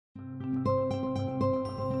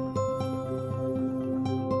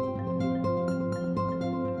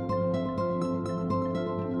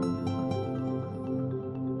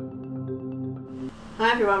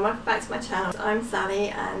Hi everyone, welcome back to my channel. I'm Sally,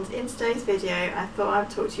 and in today's video I thought I'd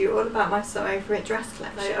talk to you all about my Sew Over It dress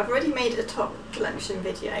collection. So I've already made a top collection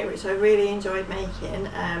video which I really enjoyed making,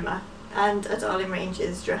 and a Darling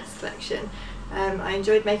Ranges dress collection. I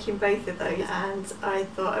enjoyed making both of those, and I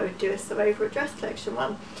thought I would do a Sew Over It dress collection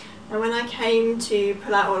one. And when I came to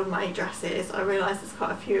pull out all of my dresses, I realised there's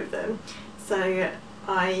quite a few of them, so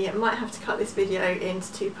I might have to cut this video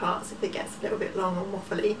into two parts if it gets a little bit long and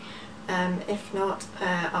waffly. If not,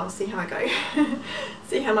 I'll see how I go.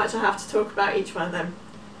 See how much I have to talk about each one of them.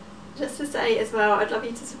 Just to say as well, I'd love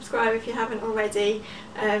you to subscribe if you haven't already.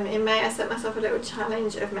 In May I set myself a little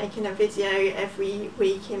challenge of making a video every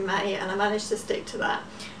week in May, and I managed to stick to that.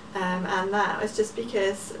 And that was just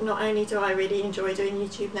because not only do I really enjoy doing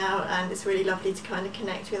YouTube now, and it's really lovely to kind of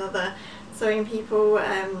connect with other sewing people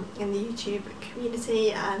in the YouTube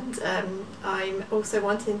community, and I'm also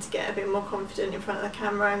wanting to get a bit more confident in front of the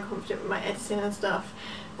camera and confident with my editing and stuff.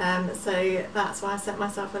 So that's why I set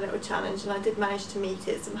myself a little challenge, and I did manage to meet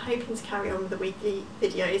it, so I'm hoping to carry on with the weekly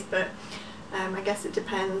videos, but I guess it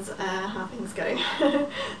depends how things go,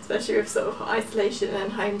 especially with sort of isolation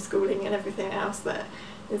and homeschooling and everything else that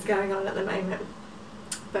is going on at the moment.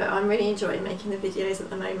 But I'm really enjoying making the videos at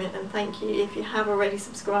the moment, and thank you if you have already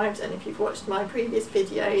subscribed, and if you've watched my previous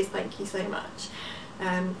videos, thank you so much.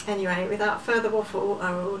 Anyway, without further waffle,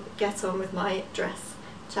 I will get on with my dress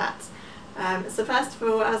chat. So first of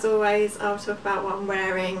all, as always, I'll talk about what I'm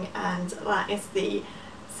wearing, and that is the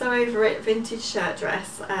Sew Over It vintage shirt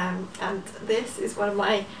dress, and this is one of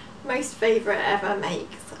my most favourite ever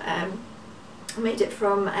makes. I made it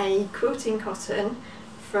from a quilting cotton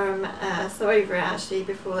from Sew Over It actually,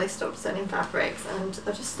 before they stopped selling fabrics, and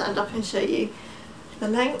I'll just stand up and show you the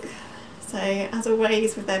length. So as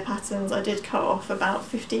always with their patterns, I did cut off about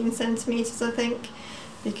 15 centimetres I think,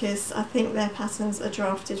 because I think their patterns are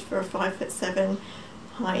drafted for a 5'7"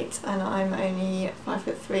 height, and I'm only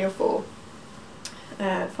 5'3" or 4.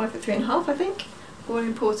 5'3.5" I think, all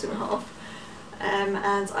important half. And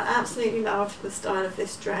I absolutely love the style of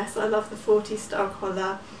this dress. I love the 40s style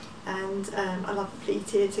collar, and I love the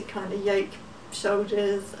pleated kind of yoke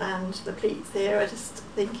shoulders and the pleats here. I just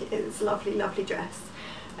think it's a lovely, lovely dress.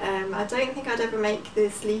 I don't think I'd ever make the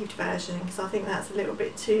sleeved version, because I think that's a little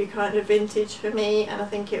bit too kind of vintage for me, and I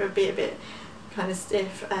think it would be a bit kind of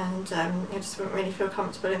stiff, and I just wouldn't really feel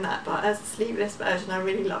comfortable in that. But as a sleeveless version, I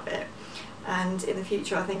really love it, and in the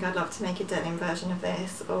future I think I'd love to make a denim version of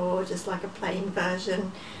this, or just like a plain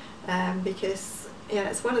version, because yeah,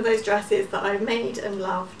 it's one of those dresses that I made and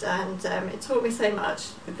loved, and it taught me so much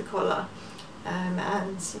with the collar,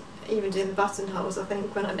 and even doing the buttonholes. I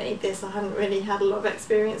think when I made this I hadn't really had a lot of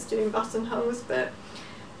experience doing buttonholes, but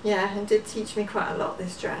yeah, it did teach me quite a lot,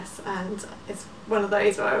 this dress, and it's one of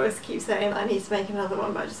those where I always keep saying I need to make another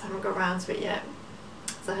one, but I just haven't got around to it yet.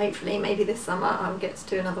 So hopefully maybe this summer I'll get to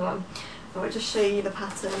do another one. I'll just show you the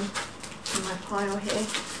pattern in my pile here.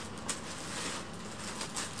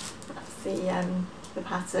 That's the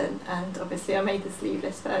pattern, and obviously I made the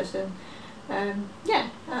sleeveless version. Yeah,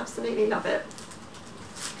 absolutely love it.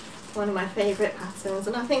 One of my favourite patterns,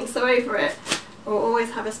 and I think Sew Over It will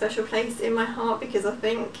always have a special place in my heart, because I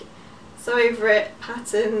think Sew Over It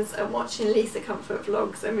patterns and watching Lisa Comfort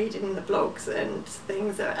vlogs and reading the blogs and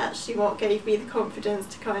things are actually what gave me the confidence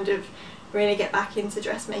to kind of really get back into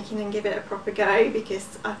dressmaking and give it a proper go,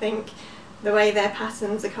 because I think the way their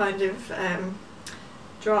patterns are kind of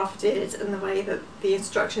drafted and the way that the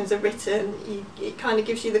instructions are written, it kind of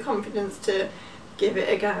gives you the confidence to give it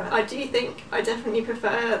a go. I do think I definitely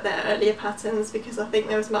prefer their earlier patterns, because I think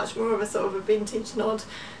there was much more of a sort of a vintage nod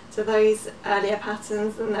to those earlier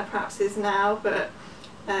patterns than there perhaps is now, but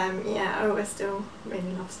yeah, I always still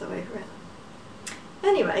really love Sew Over It.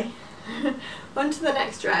 Anyway, on to the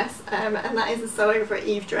next dress, and that is the Sew Over It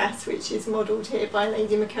Eve dress, which is modelled here by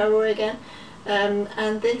Lady McElroy again,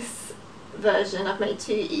 and this version, I've made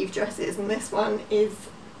two Eve dresses, and this one is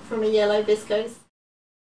from a yellow viscose,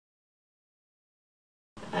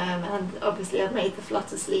 and obviously I've made the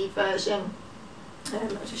flutter sleeve version. I'll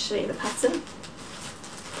just show you the pattern.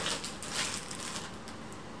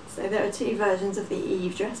 So there are two versions of the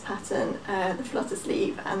Eve dress pattern, the flutter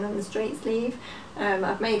sleeve and then the straight sleeve.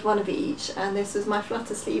 I've made one of each, and this was my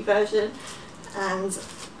flutter sleeve version, and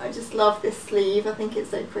I just love this sleeve. I think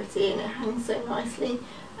it's so pretty and it hangs so nicely,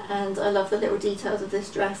 and I love the little details of this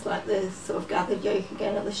dress, like this sort of gathered yoke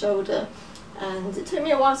again at the shoulder. And it took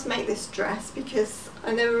me a while to make this dress, because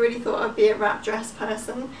I never really thought I'd be a wrap dress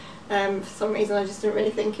person. For some reason I just didn't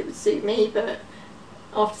really think it would suit me, but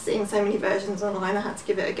after seeing so many versions online I had to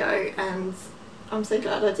give it a go, and I'm so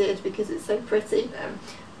glad I did, because it's so pretty.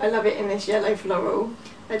 I love it in this yellow floral.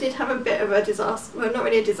 I did have a bit of a disaster, well not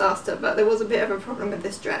really a disaster, but there was a bit of a problem with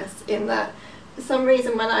this dress in that for some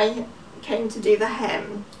reason when I came to do the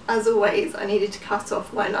hem, as always I needed to cut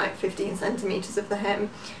off my like 15 centimetres of the hem,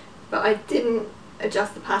 but I didn't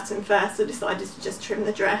adjust the pattern first. I decided to just trim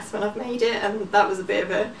the dress when I've made it, and that was a bit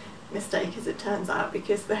of a mistake as it turns out,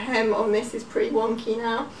 because the hem on this is pretty wonky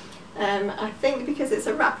now. I think because it's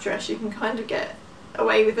a wrap dress you can kind of get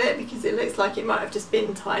away with it because it looks like it might have just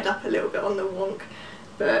been tied up a little bit on the wonk,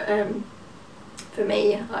 but for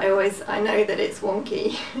me I know that it's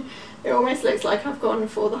wonky. It almost looks like I've gone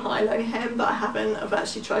for the high-low hem, but I haven't. I've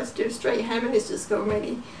actually tried to do a straight hem and it's just gone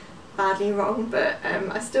really badly wrong, but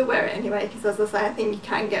I still wear it anyway because, as I say, I think you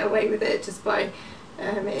can get away with it just by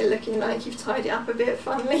it looking like you've tied it up a bit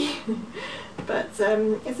funnily. But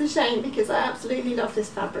it's a shame because I absolutely love this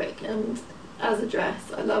fabric, and as a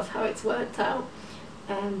dress I love how it's worked out,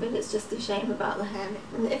 but it's just a shame about the hem.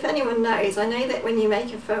 And if anyone knows, I know that when you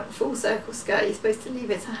make a full circle skirt you're supposed to leave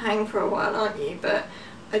it to hang for a while, aren't you? But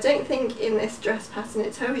I don't think in this dress pattern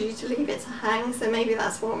it tells you to leave it to hang, so maybe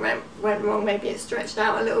that's what went wrong. Maybe it stretched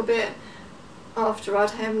out a little bit after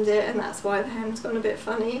I'd hemmed it, and that's why the hem's gone a bit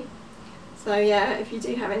funny. So yeah, if you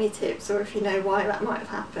do have any tips, or if you know why that might have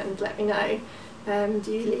happened, let me know.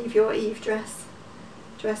 Do you leave your Eve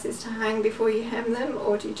dresses to hang before you hem them,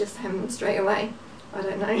 or do you just hem them straight away? I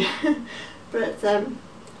don't know. But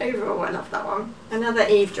overall I love that one. Another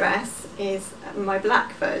Eve dress is my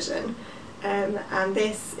black version. And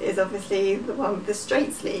this is obviously the one with the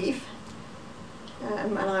straight sleeve,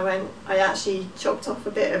 and I actually chopped off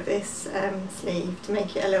a bit of this sleeve to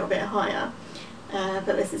make it a little bit higher,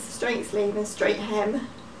 but this is a straight sleeve and straight hem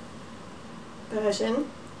version,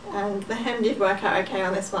 and the hem did work out okay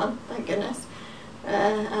on this one, thank goodness.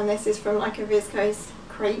 And this is from like a viscose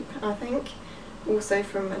crepe, I think, also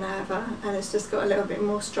from Minerva, and it's just got a little bit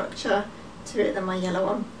more structure to it than my yellow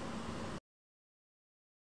one.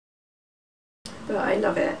 But I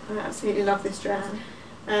love it. I absolutely love this dress.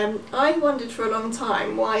 I wondered for a long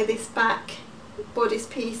time why this back bodice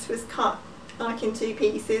piece was cut like in two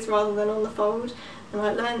pieces rather than on the fold, and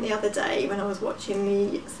I learned the other day when I was watching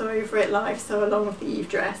the Sew Over It live sew along with the Eve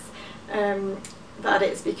dress that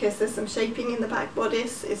it's because there's some shaping in the back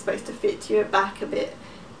bodice. It's supposed to fit your back a bit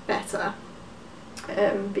better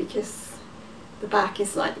because the back is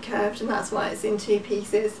slightly curved, and that's why it's in two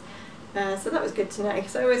pieces. So that was good to know,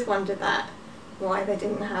 because I always wondered that, why they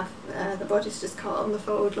didn't have the bodice just cut on the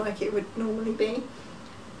fold like it would normally be.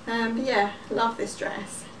 But yeah, love this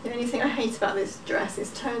dress. The only thing I hate about this dress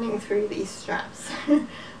is turning through these straps,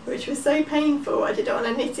 which was so painful. I did it on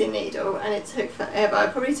a knitting needle and it took forever.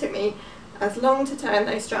 It probably took me as long to turn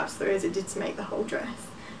those straps through as it did to make the whole dress.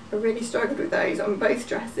 I really struggled with those on both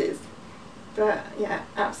dresses. But yeah,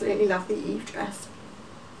 absolutely love the Eve dress.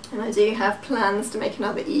 And I do have plans to make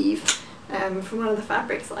another Eve from one of the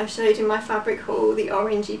fabrics that I showed in my fabric haul, the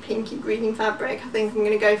orangey pinky green fabric. I think I'm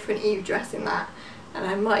going to go for an Eve dress in that, and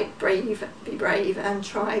I might be brave and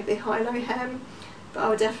try the high-low hem, but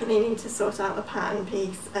I'll definitely need to sort out the pattern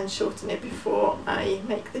piece and shorten it before I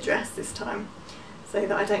make the dress this time, so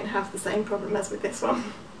that I don't have the same problem as with this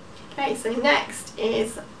one. Okay, so next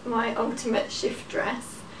is my ultimate shift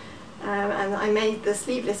dress, and I made the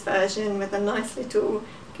sleeveless version with a nice little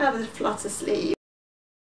gathered flutter sleeve,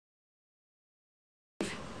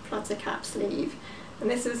 flutter cap sleeve, and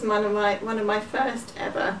this was one of my first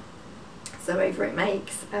ever Sew Over It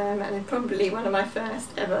makes, and probably one of my first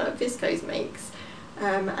ever viscose makes,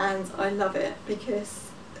 and I love it because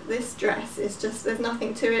this dress is just, there's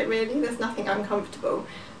nothing to it really, there's nothing uncomfortable,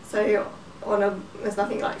 so there's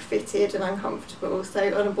nothing like fitted and uncomfortable,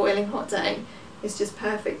 so on a boiling hot day it's just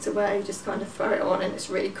perfect to wear. You just kind of throw it on and it's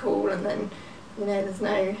really cool, and then, you know, there's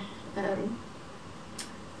no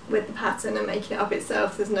with the pattern and making it up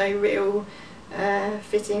itself, there's no real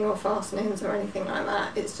fitting or fastenings or anything like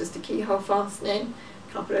that. It's just a keyhole fastening,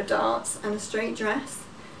 a couple of darts and a straight dress.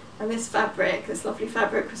 And this fabric, this lovely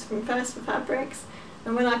fabric, was from First for Fabrics,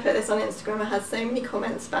 and when I put this on Instagram I had so many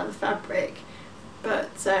comments about the fabric, but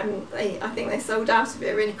I think they sold out of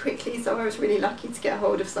it really quickly, so I was really lucky to get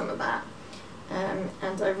hold of some of that,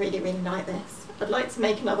 and I really like this. I'd like to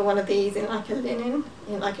make another one of these in like a linen,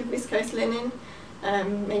 in like a viscose linen,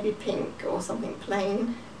 maybe pink or something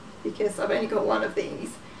plain, because I've only got one of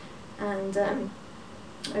these, and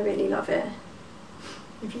I really love it.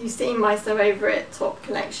 If you've seen my Sew Over It top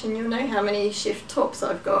collection, you'll know how many shift tops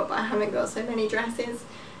I've got, but I haven't got so many dresses,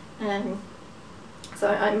 so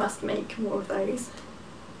I must make more of those.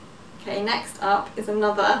 Okay, next up is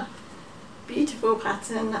another beautiful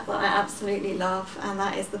pattern that I absolutely love, and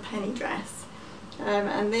that is the penny dress.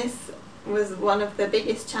 And this was one of the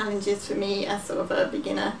biggest challenges for me as sort of a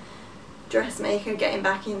beginner dressmaker getting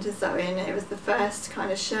back into sewing. It was the first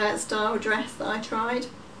kind of shirt style dress that I tried,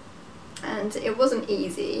 and it wasn't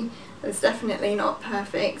easy. It's definitely not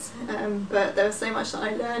perfect, but there was so much that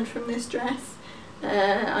I learned from this dress.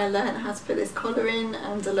 I learned how to put this collar in,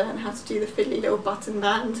 and I learned how to do the fiddly little button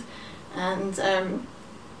band, and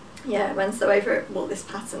yeah, when Sew Over It brought this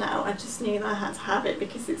pattern out, I just knew that I had to have it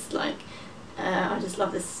because it's like, I just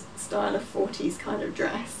love this style of 40s kind of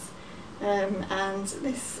dress. And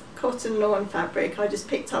this cotton lawn fabric I just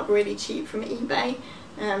picked up really cheap from eBay,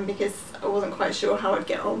 because I wasn't quite sure how I'd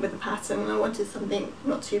get on with the pattern, and I wanted something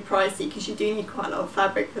not too pricey because you do need quite a lot of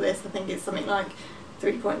fabric for this. I think it's something like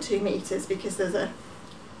 3.2 metres because there's a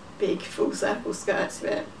big full circle skirt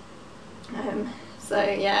to it. So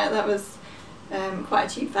yeah, that was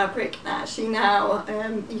quite a cheap fabric. Actually now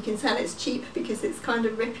you can tell it's cheap because it's kind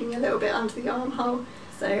of ripping a little bit under the armhole,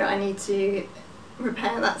 so I need to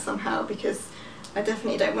repair that somehow because I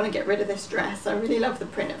definitely don't want to get rid of this dress. I really love the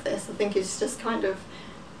print of this. I think it's just kind of,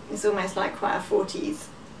 it's almost like quite a 40s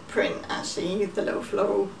print actually, with the little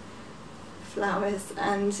floral flowers,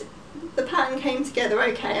 and the pattern came together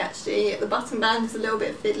okay actually. The button band is a little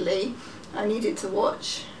bit fiddly. I needed to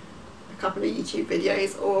watch a couple of YouTube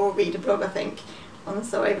videos or read a blog I think on the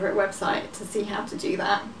Sew Over It website to see how to do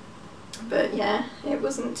that, but yeah, it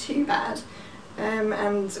wasn't too bad.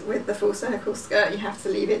 And with the full circle skirt you have to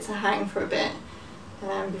leave it to hang for a bit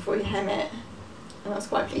before you hem it, and I was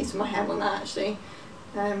quite pleased with my hem on that actually.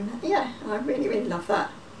 Yeah, I really love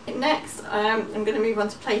that. Next I'm going to move on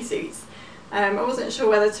to Playsuits. I wasn't sure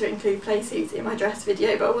whether to include Playsuits in my dress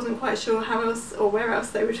video, but I wasn't quite sure how else or where else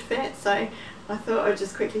they would fit, so I thought I'd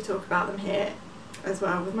just quickly talk about them here as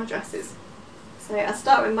well with my dresses. So I'll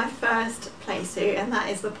start with my first Playsuit, and that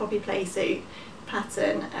is the Poppy Playsuit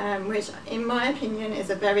pattern, which in my opinion is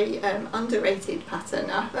a very underrated pattern.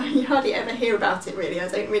 You hardly ever hear about it really. I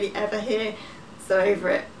don't really ever hear Sew Over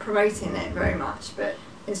It promoting it very much, but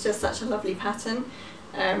it's just such a lovely pattern.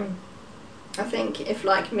 I think if,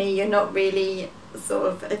 like me, you're not really sort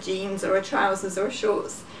of a jeans or a trousers or a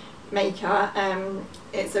shorts maker,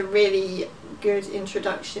 it's a really good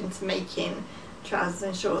introduction to making trousers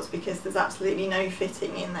and shorts because there's absolutely no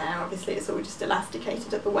fitting in there. Obviously it's all just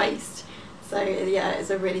elasticated at the waist, so yeah, it's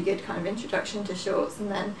a really good kind of introduction to shorts.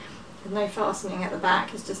 And then there's no fastening at the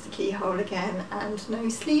back, it's just a keyhole again, and no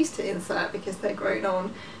sleeves to insert because they're grown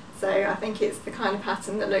on. So I think it's the kind of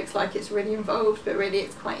pattern that looks like it's really involved, but really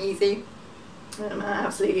it's quite easy. I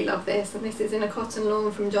absolutely love this, and this is in a cotton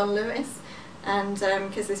lawn from John Lewis, and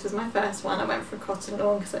because this was my first one I went for a cotton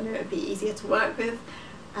lawn because I knew it would be easier to work with,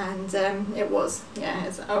 and it was, yeah,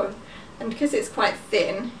 and because it's quite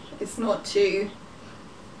thin, it's not too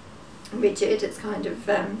rigid, it's kind of,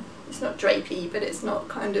 it's not drapey, but it's not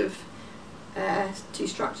kind of too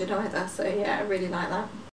structured either, so yeah, I really like that.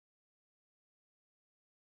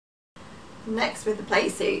 Next with the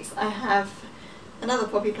Playsuits I have another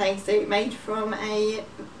Poppy Playsuit made from a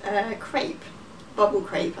crepe, bubble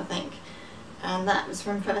crepe I think, and that was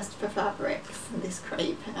from First for Fabrics, this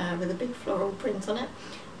crepe with a big floral print on it.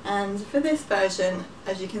 And for this version,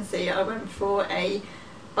 as you can see, I went for a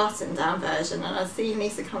button down version, and I've seen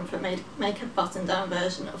Lisa Comfort make a button down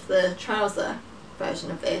version of the trouser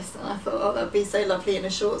version of this, and I thought, oh, that would be so lovely in a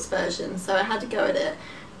shorts version, so I had to go at it,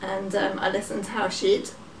 and I listened to how she'd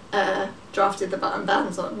drafted the button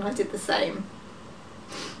bands on, and I did the same.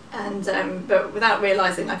 And but without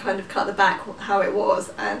realising, I kind of cut the back how it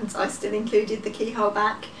was, and I still included the keyhole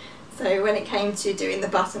back. So when it came to doing the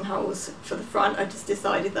buttonholes for the front, I just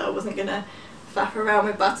decided that I wasn't going to faff around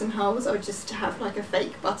with buttonholes. I would just have like a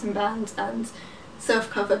fake button band and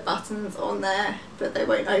self-covered buttons on there, but they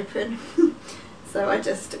won't open. So I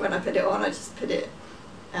just, when I put it on, I just put it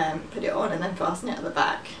on and then fasten it at the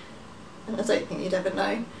back. And I don't think you'd ever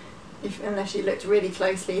know, unless you looked really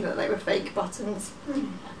closely, that they were fake buttons.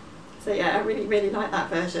 So yeah, I really like that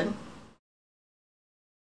version.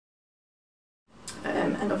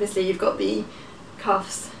 And obviously you've got the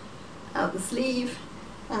cuffs out the sleeve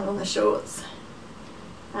and on the shorts.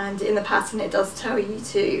 And in the pattern it does tell you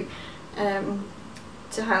to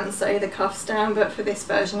hand sew the cuffs down, but for this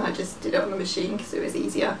version I just did it on the machine because it was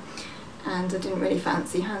easier, and I didn't really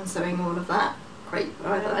fancy hand sewing all of that crepe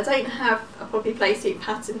either. I don't have a Poppy Playsuit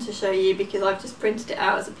pattern to show you because I've just printed it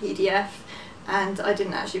out as a PDF, and I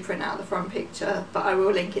didn't actually print out the front picture, but I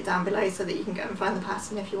will link it down below so that you can go and find the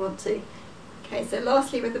pattern if you want to. Okay, so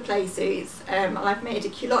lastly with the Playsuits, I've made a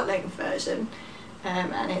culotte length version,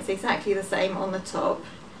 and it's exactly the same on the top,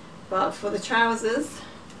 but for the trousers,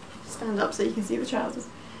 stand up so you can see the trousers.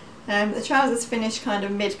 The trousers finish kind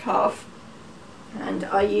of mid-calf, and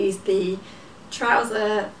I used the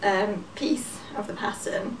trouser piece of the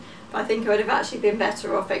pattern, but I think I would have actually been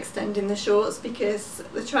better off extending the shorts because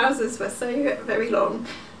the trousers were so very long.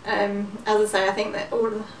 As I say, I think that all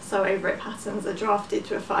the Sew Over It patterns are drafted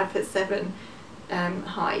to a 5'7"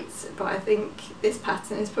 height, but I think this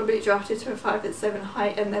pattern is probably drafted to a 5'7"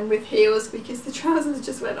 height and then with heels because the trousers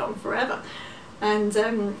just went on forever. And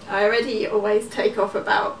I already always take off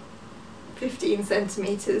about 15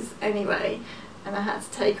 centimetres anyway, and I had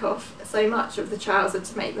to take off so much of the trouser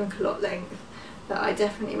to make them culotte length that I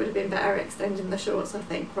definitely would have been better extending the shorts, I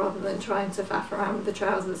think, rather than trying to faff around with the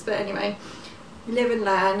trousers. But anyway, you live and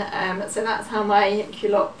learn. So that's how my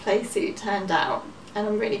culotte playsuit turned out, and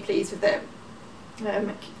I'm really pleased with it.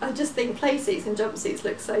 I just think playsuits and jumpsuits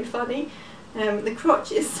look so funny. The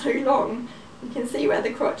crotch is so long, you can see where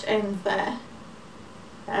the crotch ends there,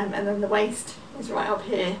 and then the waist is right up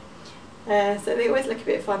here. So they always look a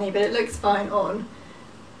bit funny, but it looks fine on.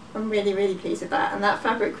 I'm really, really pleased with that. And that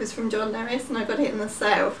fabric was from John Lewis, and I got it in the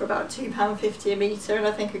sale for about £2.50 a metre, and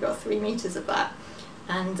I think I got 3 metres of that.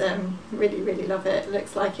 And really, really love it. It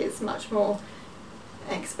looks like it's much more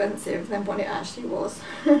expensive than what it actually was.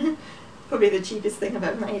 Probably the cheapest thing I've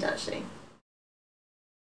ever made, actually.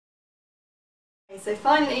 Okay, so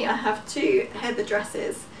finally I have 2 heather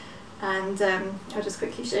dresses, and I'll just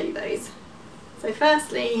quickly show you those. So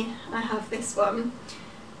firstly I have this one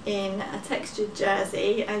in a textured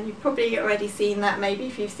jersey, and you've probably already seen that maybe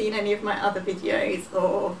if you've seen any of my other videos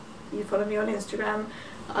or you follow me on Instagram.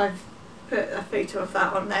 I've put a photo of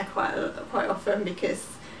that on there quite often because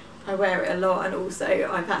I wear it a lot, and also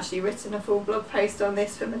I've actually written a full blog post on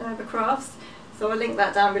this for Minerva Crafts, so I'll link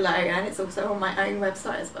that down below, and it's also on my own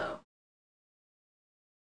website as well.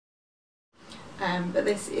 But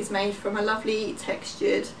this is made from a lovely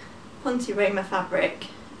textured Ponte Roma fabric.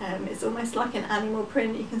 It's almost like an animal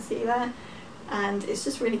print, you can see there, and it's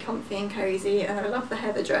just really comfy and cosy, and I love the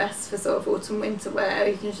heather dress for sort of autumn winter wear.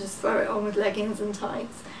 You can just throw it on with leggings and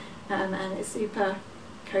tights, and it's super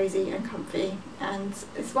cosy and comfy. And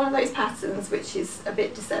it's one of those patterns which is a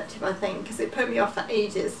bit deceptive, I think, because it put me off for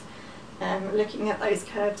ages looking at those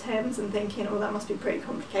curved hems and thinking, oh, that must be pretty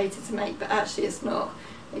complicated to make, but actually it's not.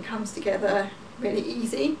 It comes together really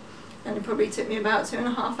easy, and it probably took me about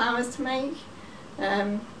 2.5 hours to make.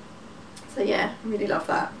 So yeah, I really love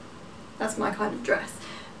that. That's my kind of dress.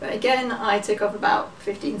 But again, I took off about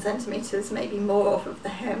 15 centimetres, maybe more, off of the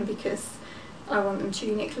hem because I want them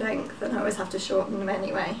tunic length, and I always have to shorten them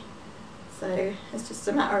anyway. So it's just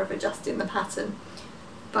a matter of adjusting the pattern.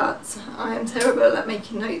 But I am terrible at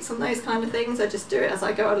making notes on those kind of things. I just do it as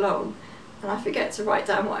I go along, and I forget to write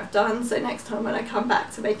down what I've done. So next time when I come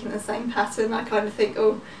back to making the same pattern, I kind of think,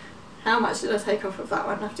 oh, how much did I take off of that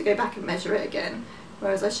one? I have to go back and measure it again.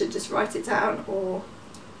 Whereas I should just write it down or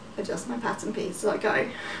adjust my pattern piece as I go.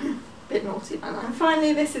 Bit naughty, man. And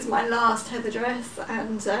finally, this is my last heather dress,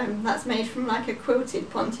 and that's made from like a quilted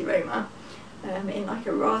Ponte Roma in like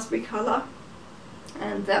a raspberry colour,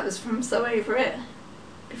 and that was from Sew Over It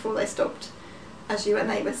before they stopped. Actually, when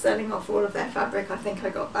they were selling off all of their fabric, I think I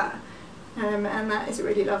got that, and that is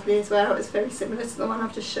really lovely as well. It's very similar to the one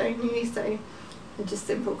I've just shown you, so they're just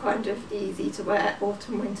simple, kind of easy to wear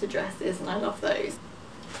autumn winter dresses, and I love those.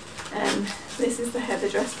 This is the heather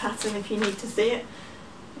dress pattern if you need to see it.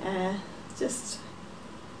 Just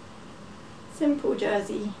simple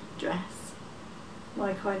jersey dress,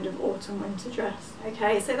 my kind of autumn winter dress.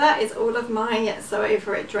 Okay, so that is all of my Sew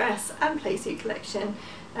Over It dress and playsuit collection.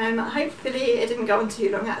 Hopefully it didn't go on too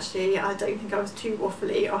long. Actually, I don't think I was too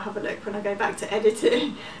waffly. I'll have a look when I go back to edit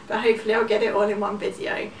it, but hopefully I'll get it all in one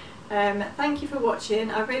video. Thank you for watching.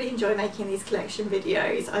 I really enjoy making these collection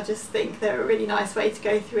videos. I just think they're a really nice way to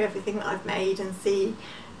go through everything that I've made and see,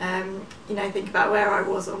 you know, think about where I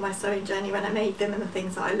was on my sewing journey when I made them and the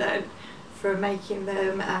things that I learned from making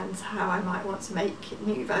them and how I might want to make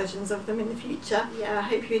new versions of them in the future. Yeah, I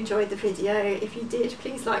hope you enjoyed the video. If you did,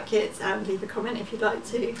 please like it and leave a comment if you'd like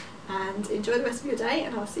to, and enjoy the rest of your day,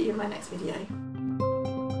 and I'll see you in my next video.